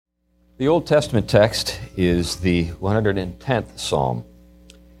The Old Testament text is the 110th Psalm.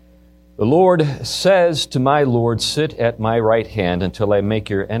 The Lord says to my Lord, sit at my right hand until I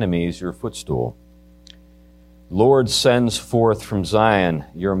make your enemies your footstool. The Lord sends forth from Zion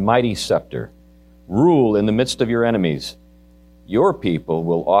your mighty scepter. Rule in the midst of your enemies. Your people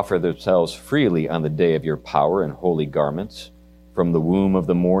will offer themselves freely on the day of your power in holy garments. From the womb of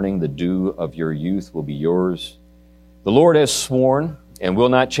the morning, the dew of your youth will be yours. The Lord has sworn and will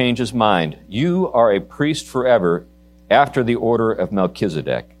not change his mind. You are a priest forever after the order of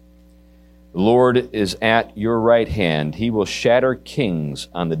Melchizedek. The Lord is at your right hand. He will shatter kings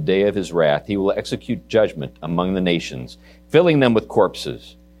on the day of his wrath. He will execute judgment among the nations, filling them with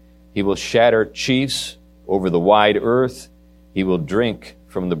corpses. He will shatter chiefs over the wide earth. He will drink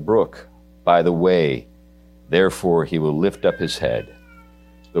from the brook by the way. Therefore he will lift up his head.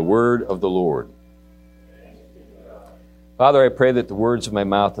 The word of the Lord. Father, I pray that the words of my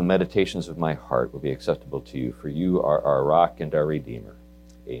mouth and meditations of my heart will be acceptable to you, for you are our rock and our Redeemer.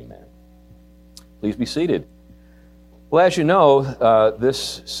 Amen. Please be seated. Well, as you know,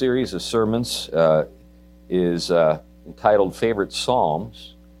 this series of sermons is entitled Favorite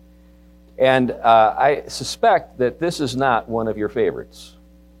Psalms, and I suspect that this is not one of your favorites.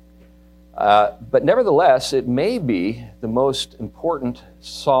 But nevertheless, it may be the most important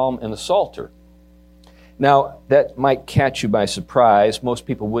psalm in the Psalter. Now, that might catch you by surprise. Most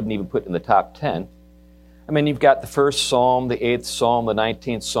people wouldn't even put it in the top 10. I mean, you've got the first psalm, the 8th psalm, the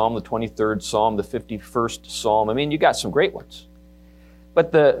 19th psalm, the 23rd psalm, the 51st psalm. I mean, you got some great ones.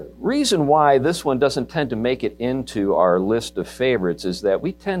 But the reason why this one doesn't tend to make it into our list of favorites is that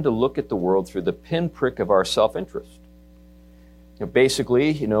we tend to look at the world through the pinprick of our self-interest.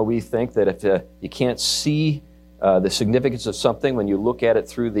 Basically, we think that if you can't see the significance of something when you look at it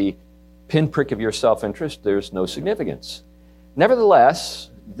through the pinprick of your self-interest, there's no significance. Nevertheless,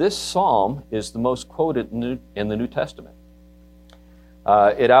 this psalm is the most quoted in the New Testament.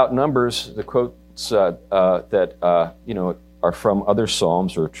 It outnumbers the quotes that are from other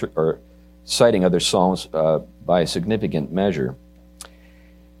psalms or citing other psalms by a significant measure.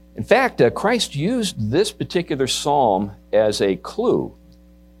 In fact, Christ used this particular psalm as a clue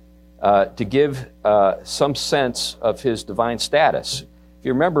to give some sense of his divine status. If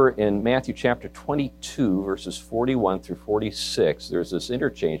you remember in Matthew chapter 22, verses 41 through 46, there's this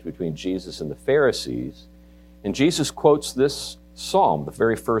interchange between Jesus and the Pharisees. And Jesus quotes this psalm, the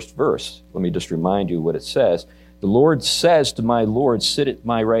very first verse. Let me just remind you what it says. The Lord says to my Lord, sit at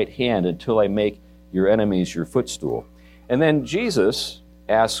my right hand until I make your enemies your footstool. And then Jesus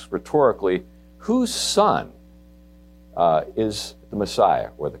asks rhetorically, whose son is the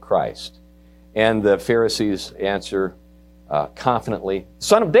Messiah or the Christ? And the Pharisees answer confidently,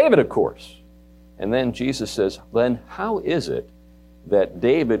 son of David, of course. And then Jesus says, then how is it that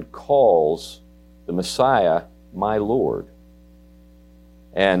David calls the Messiah my Lord?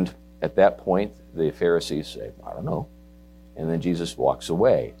 And at that point, the Pharisees say, I don't know. And then Jesus walks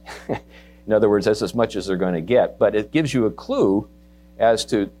away. In other words, that's as much as they're going to get. But it gives you a clue as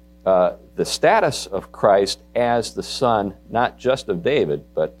to the status of Christ as the son, not just of David,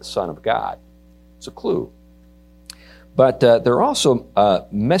 but the Son of God. It's a clue. But there are also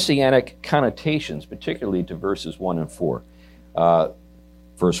messianic connotations, particularly to verses 1 and 4.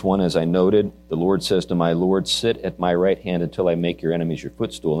 Verse 1, as I noted, the Lord says to my Lord, sit at my right hand until I make your enemies your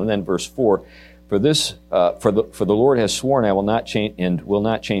footstool. And then verse 4, for the Lord has sworn I will not change and will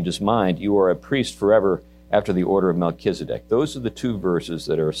not change his mind. You are a priest forever after the order of Melchizedek. Those are the two verses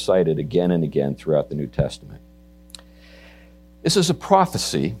that are cited again and again throughout the New Testament. This is a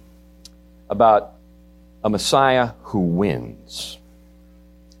prophecy about a Messiah who wins.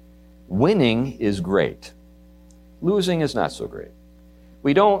 Winning is great. Losing is not so great.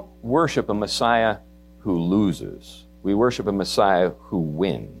 We don't worship a Messiah who loses. We worship a Messiah who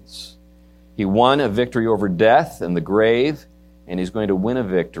wins. He won a victory over death and the grave, and he's going to win a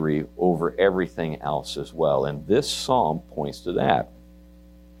victory over everything else as well. And this psalm points to that.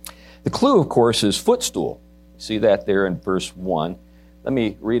 The clue, of course, is footstool. You see that there in verse 1. Let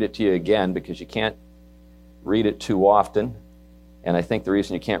me read it to you again because you can't read it too often. And I think the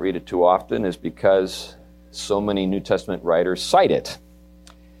reason you can't read it too often is because so many New Testament writers cite it.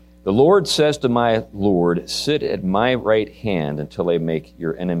 The Lord says to my Lord, sit at my right hand until I make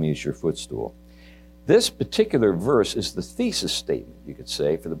your enemies your footstool. This particular verse is the thesis statement, you could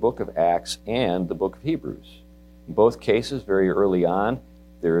say, for the book of Acts and the book of Hebrews. In both cases, very early on,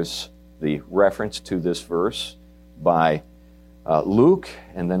 there's the reference to this verse by Luke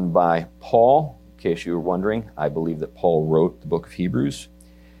and then by Paul. In case you were wondering, I believe that Paul wrote the book of Hebrews.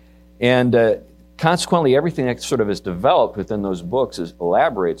 And Consequently, everything that sort of is developed within those books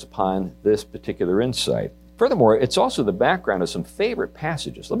elaborates upon this particular insight. Furthermore, it's also the background of some favorite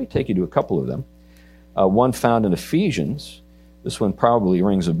passages. Let me take you to a couple of them. One found in Ephesians. This one probably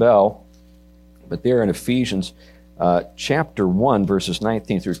rings a bell. But there in Ephesians chapter 1, verses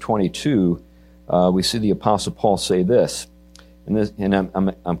 19 through 22, we see the Apostle Paul say this. And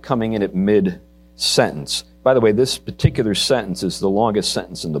I'm coming in at mid-sentence. By the way, this particular sentence is the longest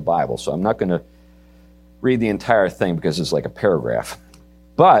sentence in the Bible, so I'm not going to read the entire thing because it's like a paragraph.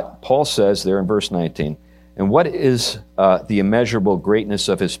 But Paul says there in verse 19, "And what is the immeasurable greatness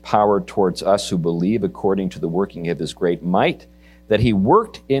of his power towards us who believe according to the working of his great might, that he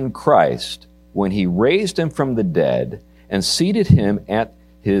worked in Christ when he raised him from the dead and seated him at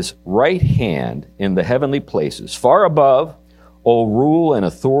his right hand in the heavenly places, far above all rule and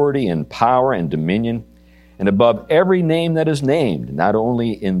authority and power and dominion, and above every name that is named, not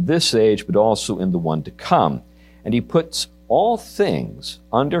only in this age, but also in the one to come. And he puts all things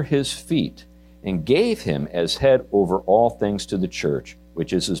under his feet, and gave him as head over all things to the church,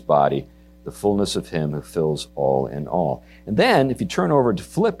 which is his body, the fullness of him who fills all in all." And then, if you turn over to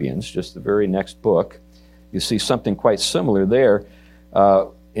Philippians, just the very next book, you see something quite similar there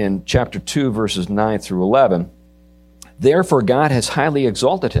in chapter 2, verses 9 through 11. "Therefore God has highly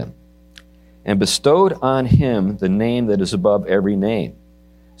exalted him, and bestowed on him the name that is above every name,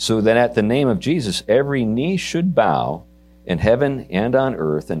 so that at the name of Jesus every knee should bow in heaven and on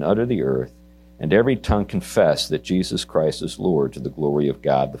earth and under the earth, and every tongue confess that Jesus Christ is Lord, to the glory of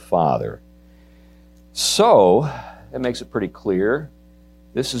God the Father." So, that makes it pretty clear.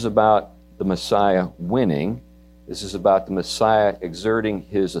 This is about the Messiah winning. This is about the Messiah exerting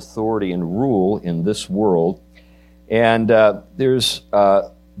his authority and rule in this world. And there's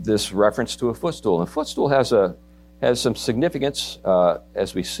this reference to a footstool. And a footstool has some significance,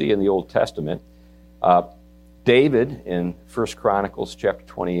 as we see in the Old Testament. David in 1 Chronicles chapter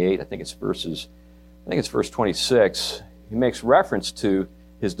 28, I think it's verse 26, he makes reference to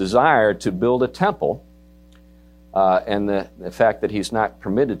his desire to build a temple, and the fact that he's not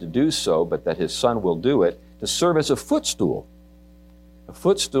permitted to do so, but that his son will do it, to serve as a footstool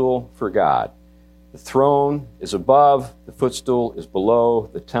for God. The throne is above, the footstool is below,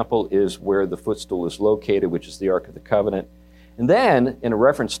 the temple is where the footstool is located, which is the Ark of the Covenant. And then, in a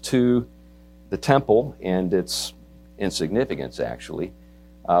reference to the temple and its insignificance, actually,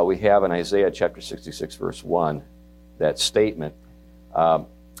 we have in Isaiah chapter 66, verse 1, that statement,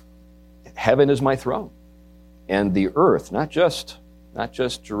 "Heaven is my throne, and the earth," not just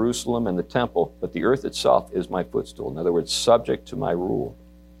Jerusalem and the temple, but the earth itself is my footstool. In other words, subject to my rule.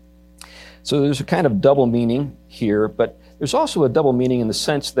 So there's a kind of double meaning here, but there's also a double meaning in the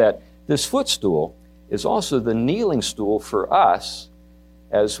sense that this footstool is also the kneeling stool for us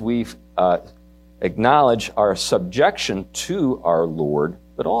as we acknowledge our subjection to our Lord,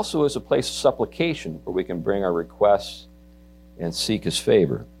 but also as a place of supplication where we can bring our requests and seek his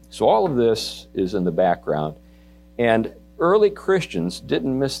favor. So all of this is in the background, and early Christians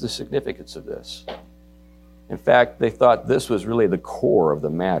didn't miss the significance of this. In fact, they thought this was really the core of the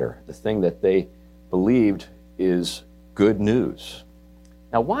matter, the thing that they believed is good news.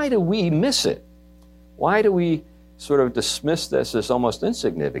 Now, why do we miss it? Why do we sort of dismiss this as almost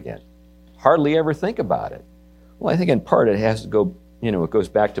insignificant? Hardly ever think about it. Well, I think in part it has to go, it goes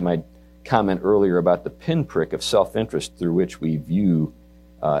back to my comment earlier about the pinprick of self-interest through which we view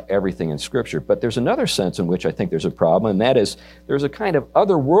everything in Scripture. But there's another sense in which I think there's a problem, and that is there's a kind of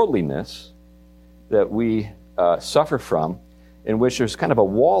otherworldliness that we suffer from, in which there's kind of a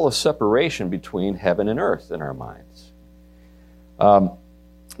wall of separation between heaven and earth in our minds.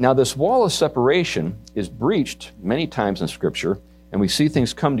 Now, this wall of separation is breached many times in Scripture, and we see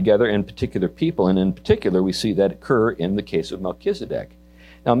things come together in particular people, and in particular we see that occur in the case of Melchizedek.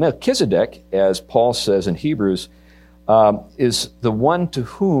 Now, Melchizedek, as Paul says in Hebrews, is the one to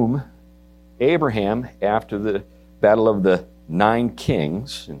whom Abraham, after the battle of the 9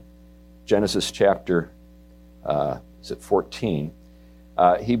 kings, in Genesis chapter 14,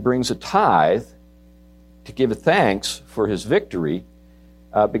 he brings a tithe to give thanks for his victory,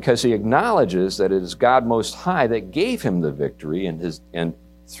 because he acknowledges that it is God Most High that gave him the victory, and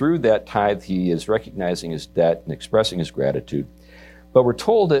through that tithe he is recognizing his debt and expressing his gratitude. But we're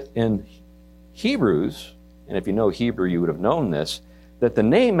told that in Hebrews, and if you know Hebrew you would have known this, that the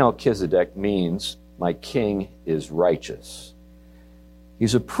name Melchizedek means "my king is righteous."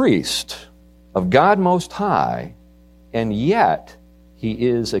 He's a priest of God Most High, and yet he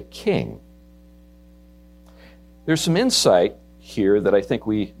is a king. There's some insight here that I think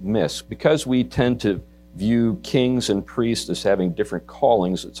we miss. Because we tend to view kings and priests as having different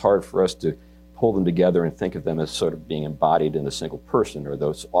callings, it's hard for us to pull them together and think of them as sort of being embodied in a single person, or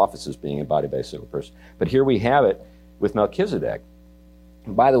those offices being embodied by a single person. But here we have it with Melchizedek.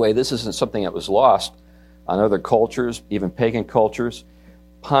 And by the way, this isn't something that was lost on other cultures, even pagan cultures.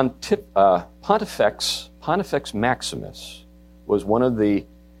 Pontifex Maximus was one of the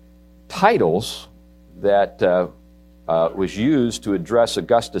titles that was used to address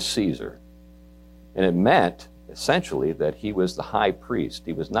Augustus Caesar. And it meant, essentially, that he was the high priest.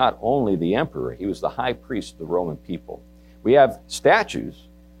 He was not only the emperor, he was the high priest of the Roman people. We have statues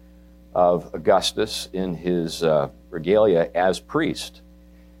of Augustus in his regalia as priest.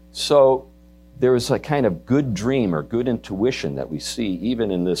 So there is a kind of good dream or good intuition that we see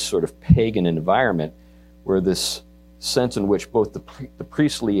even in this sort of pagan environment, where this sense in which both the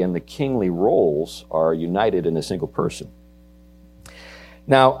priestly and the kingly roles are united in a single person.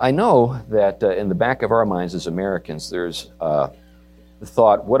 Now, I know that in the back of our minds as Americans, there's the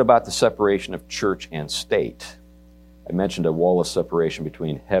thought, what about the separation of church and state? I mentioned a wall of separation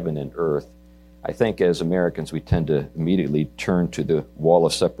between heaven and earth. I think as Americans, we tend to immediately turn to the wall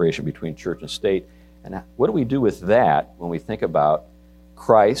of separation between church and state. And what do we do with that when we think about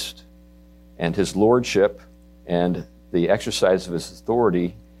Christ and his lordship and the exercise of his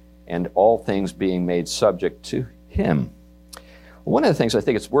authority and all things being made subject to him? One of the things I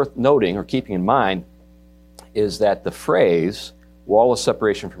think it's worth noting or keeping in mind is that the phrase wall of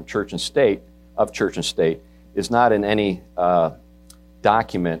separation from church and state, of church and state, is not in any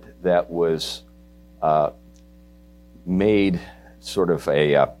document that was made sort of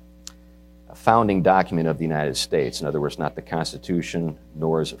a founding document of the United States. In other words, not the Constitution,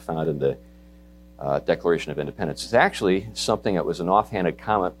 nor is it found in the Declaration of Independence. It's actually something that was an offhanded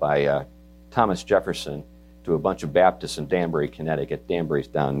comment by Thomas Jefferson to a bunch of Baptists in Danbury, Connecticut. Danbury's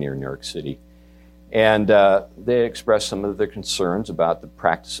down near New York City. And they expressed some of their concerns about the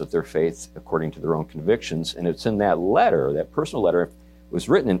practice of their faith according to their own convictions. And it's in that letter, that personal letter, was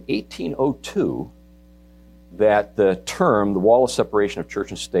written in 1802, that the term, the wall of separation of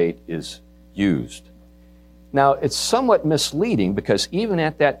church and state, is used. Now, it's somewhat misleading because even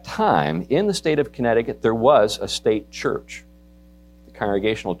at that time, in the state of Connecticut, there was a state church. The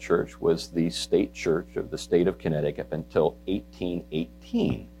Congregational Church was the state church of the state of Connecticut until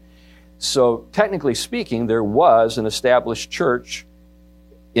 1818. So, technically speaking, there was an established church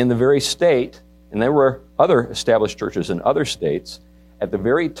in the very state, and there were other established churches in other states at the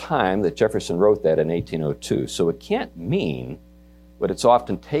very time that Jefferson wrote that in 1802. So it can't mean what it's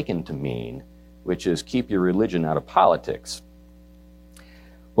often taken to mean, which is keep your religion out of politics.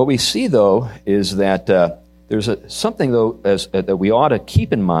 What we see, though, is that there's something, though, that we ought to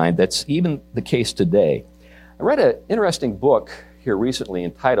keep in mind that's even the case today. I read an interesting book here recently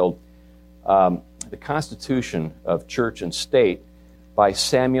entitled The Constitution of Church and State by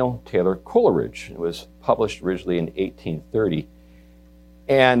Samuel Taylor Coleridge. It was published originally in 1830.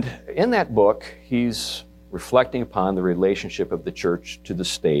 And in that book, he's reflecting upon the relationship of the church to the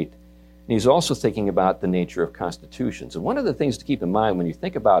state. And he's also thinking about the nature of constitutions. And one of the things to keep in mind when you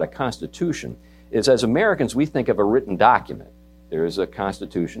think about a constitution is, as Americans, we think of a written document. There is a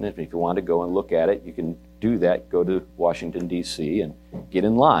constitution, and if you want to go and look at it, you can do that. Go to Washington, D.C., and get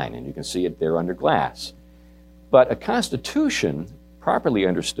in line, and you can see it there under glass. But a constitution, properly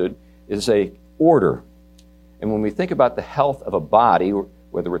understood, is an order. And when we think about the health of a body,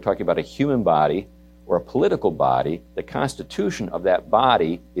 whether we're talking about a human body or a political body, the constitution of that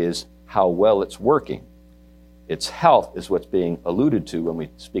body is how well it's working. Its health is what's being alluded to when we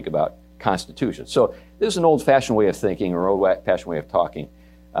speak about constitution. So this is an old-fashioned way of thinking or old-fashioned way of talking.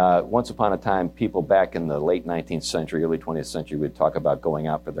 Once upon a time, people back in the late 19th century, early 20th century would talk about going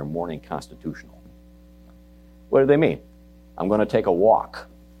out for their morning constitutional. What do they mean? I'm going to take a walk.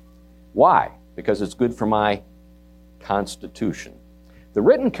 Why? Because it's good for my constitution. The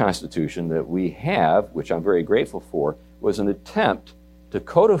written constitution that we have, which I'm very grateful for, was an attempt to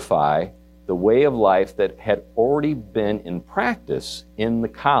codify the way of life that had already been in practice in the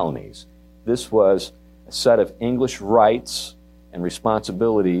colonies. This was a set of English rights and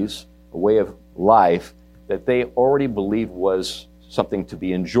responsibilities, a way of life that they already believed was something to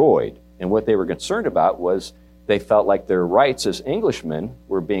be enjoyed. And what they were concerned about was they felt like their rights as Englishmen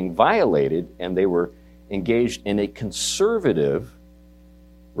were being violated, and they were engaged in a conservative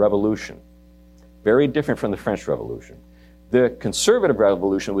revolution, very different from the French Revolution. The conservative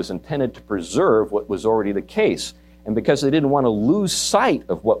revolution was intended to preserve what was already the case, and because they didn't want to lose sight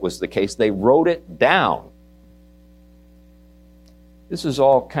of what was the case, they wrote it down. This is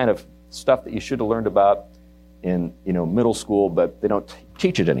all kind of stuff that you should have learned about in middle school, but they don't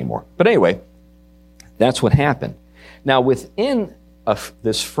teach it anymore. But anyway, that's what happened. Now, within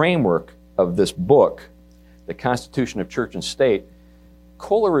this framework of this book, The Constitution of Church and State,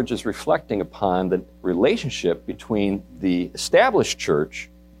 Coleridge is reflecting upon the relationship between the established church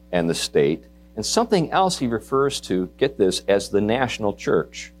and the state, and something else he refers to, get this, as the national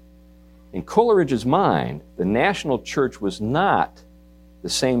church. In Coleridge's mind, the national church was not the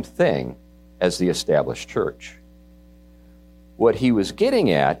same thing as the established church. What he was getting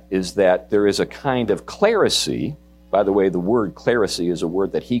at is that there is a kind of clerisy. By the way, the word clerisy is a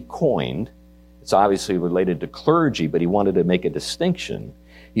word that he coined. It's obviously related to clergy, but he wanted to make a distinction.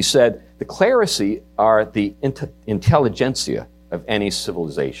 He said the clerisy are the intelligentsia of any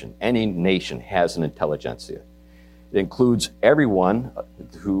civilization. Any nation has an intelligentsia. It includes everyone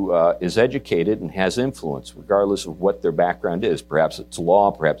who is educated and has influence, regardless of what their background is. Perhaps it's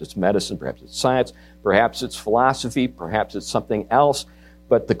law, perhaps it's medicine, perhaps it's science, perhaps it's philosophy, perhaps it's something else.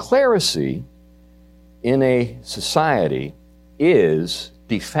 But the clerisy in a society is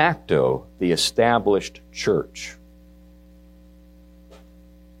de facto the established church.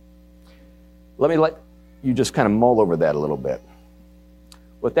 Let me let you just kind of mull over that a little bit.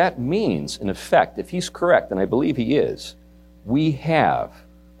 What that means, in effect, if he's correct, and I believe he is, we have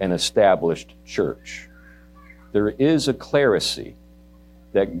an established church. There is a clerisy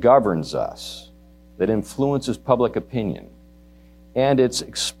that governs us, that influences public opinion, and it's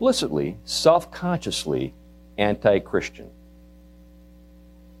explicitly, self-consciously anti-Christian.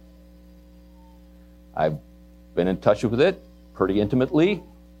 I've been in touch with it pretty intimately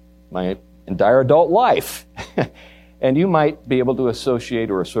my entire adult life. And you might be able to associate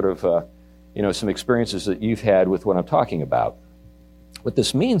or sort of, some experiences that you've had with what I'm talking about. What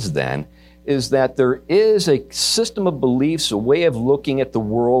this means then is that there is a system of beliefs, a way of looking at the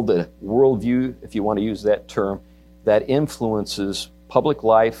world, a worldview, if you want to use that term, that influences public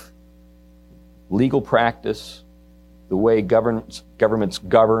life, legal practice, the way governments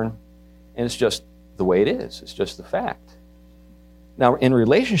govern, and it's just the way it is. It's just the fact. Now, in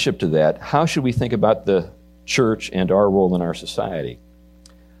relationship to that, how should we think about the church and our role in our society?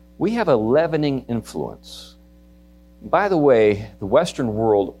 We have a leavening influence. By the way, the Western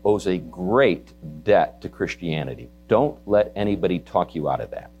world owes a great debt to Christianity. Don't let anybody talk you out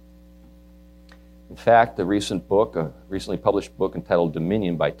of that. In fact, a recently published book entitled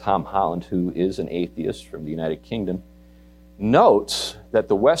Dominion by Tom Holland, who is an atheist from the United Kingdom, notes that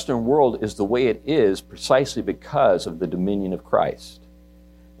the Western world is the way it is precisely because of the dominion of Christ.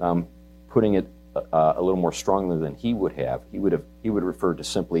 Putting it a little more strongly than he would have, he would refer to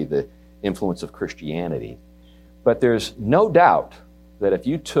simply the influence of Christianity. But there's no doubt that if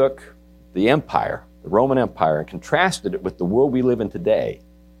you took the empire, the Roman Empire, and contrasted it with the world we live in today,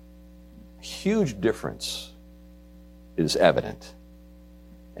 a huge difference is evident.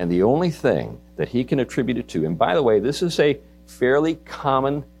 And the only thing that he can attribute it to, and by the way, this is a fairly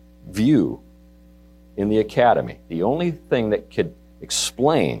common view in the academy, the only thing that could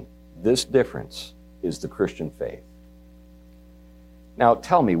explain this difference is the Christian faith. Now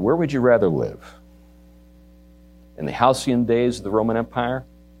tell me, where would you rather live? In the halcyon days of the Roman Empire,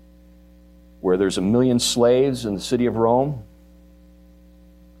 where there's 1 million slaves in the city of Rome,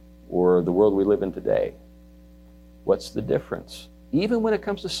 or the world we live in today? What's the difference? Even when it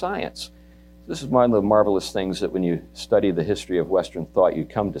comes to science. This is one of the marvelous things that when you study the history of Western thought, you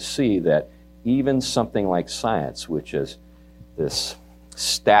come to see that even something like science, which is this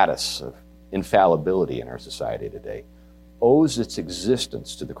status of infallibility in our society today, owes its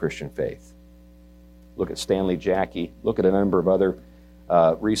existence to the Christian faith. Look at Stanley Jackie, look at a number of other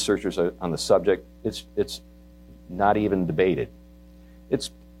researchers on the subject. It's not even debated.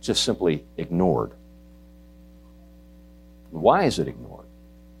 It's just simply ignored. Why is it ignored?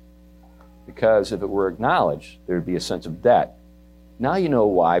 Because if it were acknowledged, there would be a sense of debt. Now you know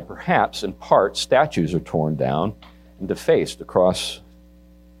why, perhaps, in part, statues are torn down and defaced across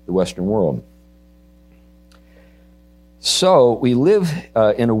the Western world. So we live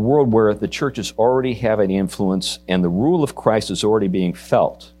in a world where the churches already have an influence and the rule of Christ is already being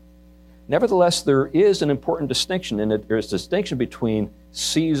felt. Nevertheless, there is an important distinction, and there's a distinction between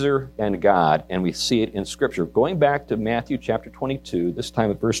Caesar and God, and we see it in Scripture. Going back to Matthew chapter 22, this time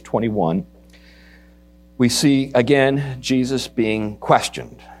at verse 21, we see, again, Jesus being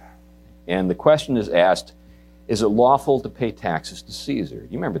questioned. And the question is asked, is it lawful to pay taxes to Caesar?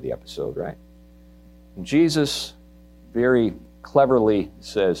 You remember the episode, right? And Jesus very cleverly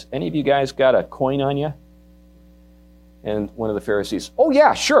says, any of you guys got a coin on you? And one of the Pharisees, oh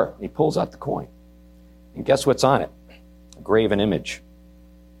yeah, sure. And he pulls out the coin. And guess what's on it? A graven image.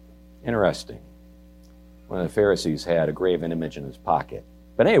 Interesting. One of the Pharisees had a graven image in his pocket.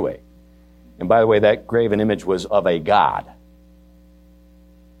 But anyway, and by the way, that graven image was of a god.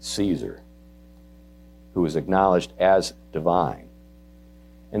 Caesar, who is acknowledged as divine.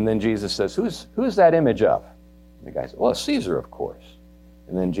 And then Jesus says, who is that image of? And the guy says, well, Caesar, of course.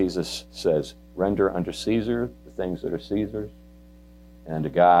 And then Jesus says, render unto Caesar the things that are Caesar's, and unto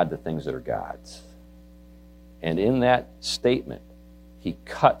God the things that are God's. And in that statement, he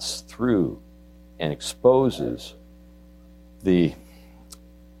cuts through and exposes the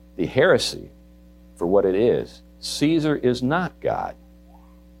heresy for what it is. Caesar is not God.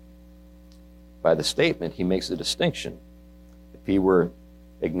 By the statement, he makes a distinction. If he were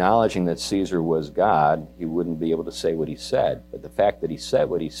acknowledging that Caesar was God, he wouldn't be able to say what he said. But the fact that he said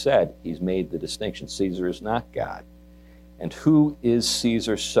what he said, he's made the distinction. Caesar is not God. And who is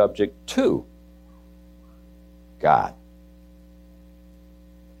Caesar subject to? God.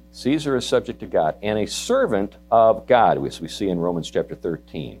 Caesar is subject to God and a servant of God, as we see in Romans chapter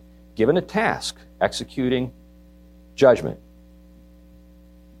 13. Given a task, executing judgment,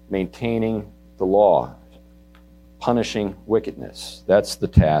 maintaining the law, punishing wickedness. That's the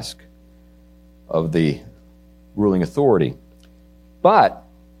task of the ruling authority. But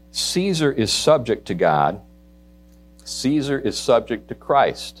Caesar is subject to God. Caesar is subject to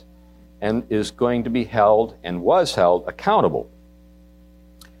Christ and is going to be held and was held accountable.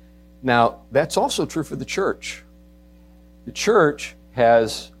 Now, that's also true for the church. The church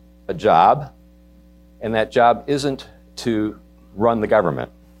has a job, and that job isn't to run the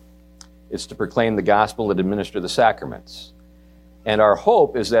government. It's to proclaim the gospel and administer the sacraments. And our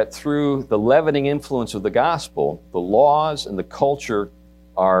hope is that through the leavening influence of the gospel, the laws and the culture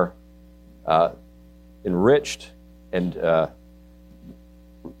are enriched and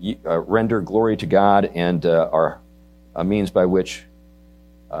render glory to God and are a means by which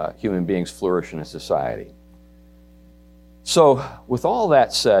human beings flourish in a society. So, with all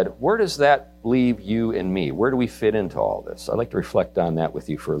that said, where does that leave you and me? Where do we fit into all this? I'd like to reflect on that with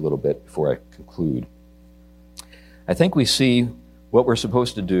you for a little bit before I conclude. I think we see what we're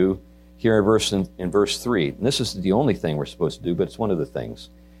supposed to do here in verse 3. And this is the only thing we're supposed to do, but it's one of the things.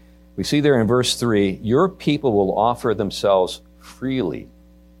 We see there in verse 3, your people will offer themselves freely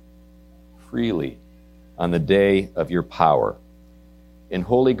on the day of your power, in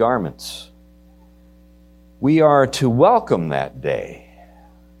holy garments. We are to welcome that day.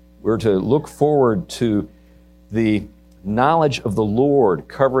 We're to look forward to the knowledge of the Lord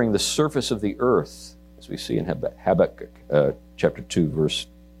covering the surface of the earth, as we see in Habakkuk chapter 2, verse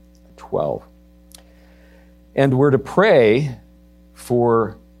 12. And we're to pray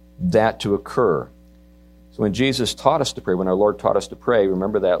for that to occur. So when Jesus taught us to pray, when our Lord taught us to pray,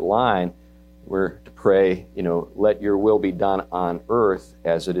 remember that line, we're to pray, let your will be done on earth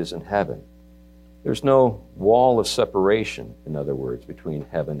as it is in heaven. There's no wall of separation, in other words, between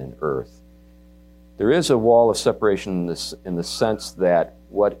heaven and earth. There is a wall of separation in the sense that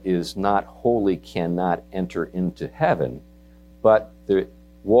what is not holy cannot enter into heaven, but the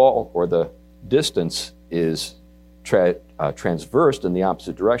wall or the distance is transversed in the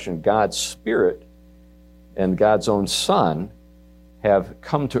opposite direction. God's Spirit and God's own Son have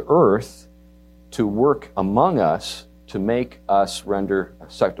come to earth to work among us to make us render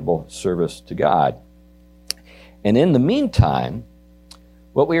acceptable service to God. And in the meantime,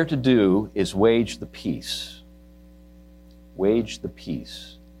 what we are to do is wage the peace. Wage the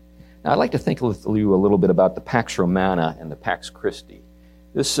peace. Now, I'd like to think with you a little bit about the Pax Romana and the Pax Christi.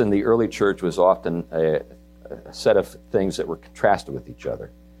 This in the early church was often a set of things that were contrasted with each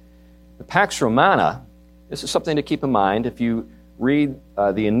other. The Pax Romana, this is something to keep in mind. If you read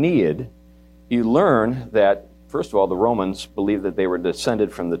the Aeneid, you learn that, first of all, the Romans believed that they were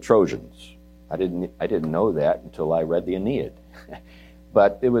descended from the Trojans. I didn't know that until I read the Aeneid.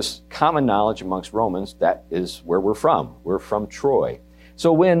 But it was common knowledge amongst Romans that is where we're from. We're from Troy.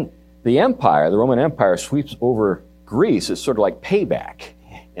 So when the Roman Empire sweeps over Greece, it's sort of like payback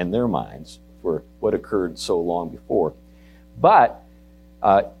in their minds for what occurred so long before. But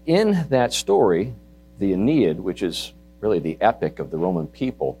in that story, the Aeneid, which is really the epic of the Roman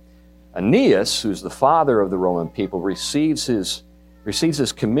people, Aeneas, who's the father of the Roman people, receives his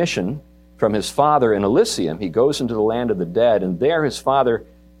commission from his father in Elysium. He goes into the land of the dead, and there his father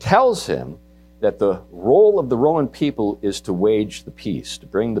tells him that the role of the Roman people is to wage the peace, to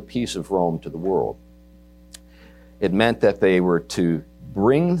bring the peace of Rome to the world. It meant that they were to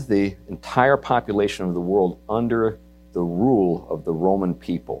bring the entire population of the world under the rule of the Roman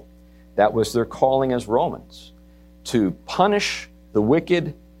people. That was their calling as Romans, to punish the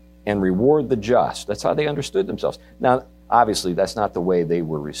wicked and reward the just. That's how they understood themselves. Now, obviously, that's not the way they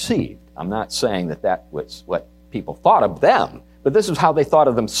were received. I'm not saying that was what people thought of them, but this is how they thought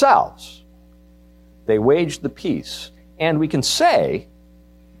of themselves. They waged the peace. And we can say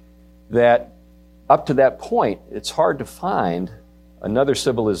that up to that point, it's hard to find another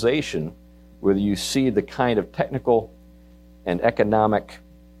civilization where you see the kind of technical and economic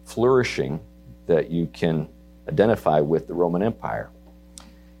flourishing that you can identify with the Roman Empire.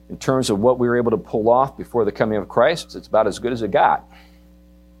 In terms of what we were able to pull off before the coming of Christ, it's about as good as it got.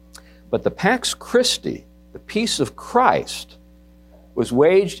 But the Pax Christi, the peace of Christ, was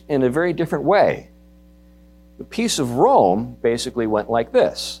waged in a very different way. The peace of Rome basically went like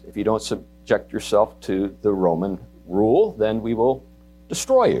this: if you don't subject yourself to the Roman rule, then we will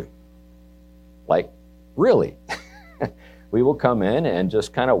destroy you. Like, really. We will come in and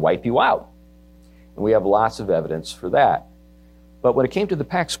just kind of wipe you out. And we have lots of evidence for that. But when it came to the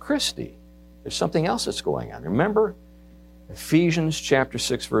Pax Christi, there's something else that's going on. Remember Ephesians chapter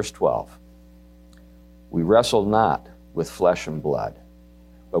 6, verse 12. We wrestle not with flesh and blood,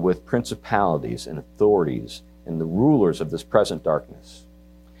 but with principalities and authorities and the rulers of this present darkness.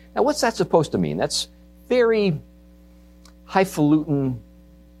 Now, what's that supposed to mean? That's very highfalutin,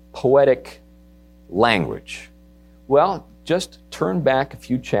 poetic language. Well, just turn back a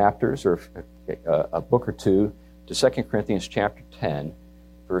few chapters or a book or two to 2 Corinthians chapter 10,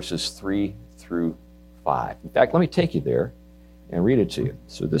 verses 3 through 5. In fact, let me take you there and read it to you.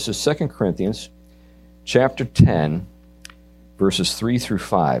 So this is 2 Corinthians chapter 10, verses 3 through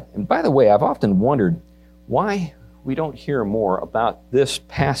 5. And by the way, I've often wondered why we don't hear more about this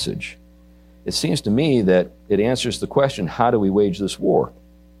passage. It seems to me that it answers the question, how do we wage this war?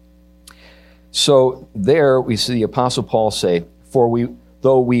 So there we see the Apostle Paul say,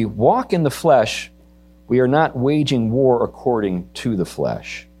 though we walk in the flesh, we are not waging war according to the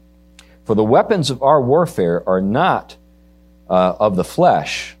flesh. For the weapons of our warfare are not of the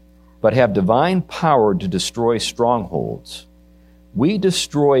flesh, but have divine power to destroy strongholds. We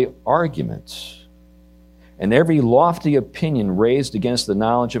destroy arguments and every lofty opinion raised against the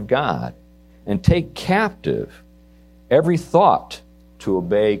knowledge of God, and take captive every thought to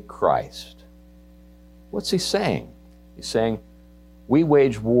obey Christ. What's he saying? He's saying we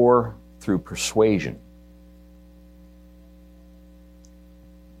wage war through persuasion,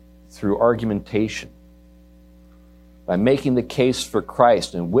 through argumentation, by making the case for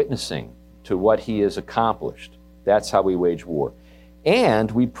Christ and witnessing to what he has accomplished. That's how we wage war. And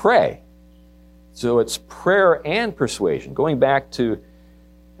we pray. So it's prayer and persuasion. Going back to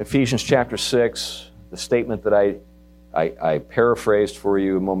Ephesians chapter 6, the statement that I paraphrased for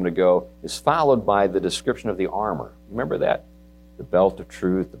you a moment ago is followed by the description of the armor. Remember that? The belt of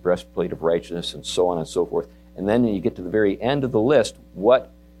truth, the breastplate of righteousness, and so on and so forth. And then you get to the very end of the list.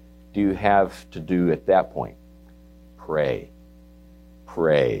 What do you have to do at that point? Pray.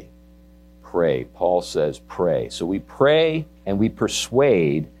 Pray. Pray. Paul says pray. So we pray and we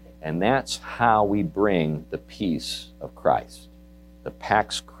persuade, and that's how we bring the peace of Christ, the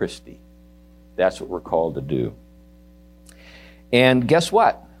Pax Christi. That's what we're called to do. And guess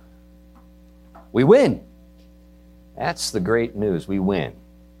what? We win. That's the great news. We win.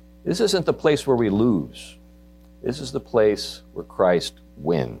 This isn't the place where we lose. This is the place where Christ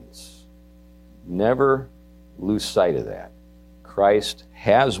wins. Never lose sight of that. Christ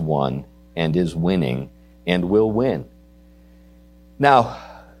has won and is winning and will win. Now,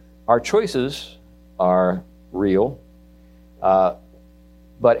 our choices are real,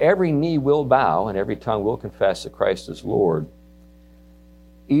 but every knee will bow and every tongue will confess that Christ is Lord,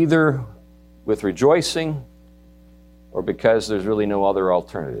 either with rejoicing or because there's really no other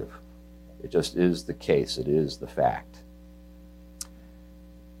alternative. It just is the case. It is the fact.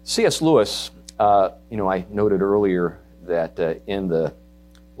 C.S. Lewis, I noted earlier that in the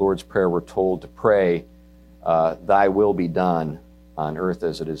Lord's Prayer we're told to pray, thy will be done on earth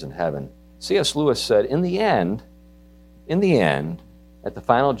as it is in heaven. C.S. Lewis said, in the end, at the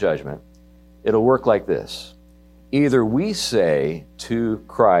final judgment, it'll work like this. Either we say to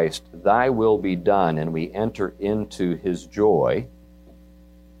Christ, thy will be done, and we enter into his joy,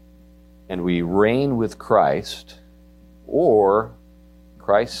 and we reign with Christ, or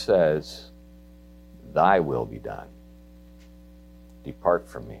Christ says, thy will be done. Depart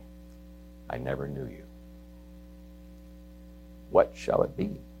from me. I never knew you. What shall it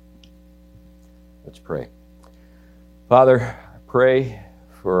be? Let's pray. Father, I pray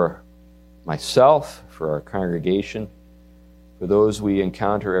for myself, for our congregation, for those we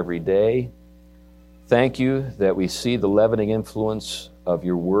encounter every day. Thank you that we see the leavening influence of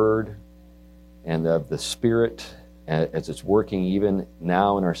your word and of the Spirit as it's working even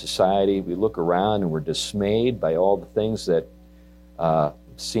now in our society. We look around and we're dismayed by all the things that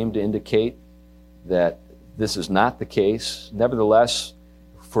seem to indicate that this is not the case. Nevertheless,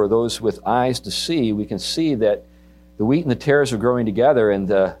 for those with eyes to see, we can see that the wheat and the tares are growing together, and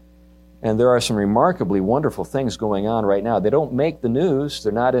the And there are some remarkably wonderful things going on right now. They don't make the news.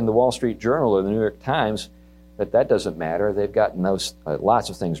 They're not in the Wall Street Journal or the New York Times, but that doesn't matter. They've gotten lots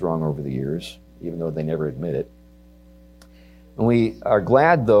of things wrong over the years, even though they never admit it. And we are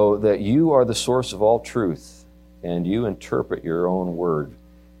glad, though, that you are the source of all truth, and you interpret your own word. And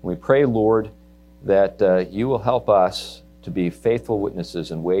we pray, Lord, that you will help us to be faithful witnesses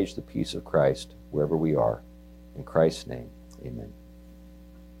and wage the peace of Christ wherever we are. In Christ's name, amen.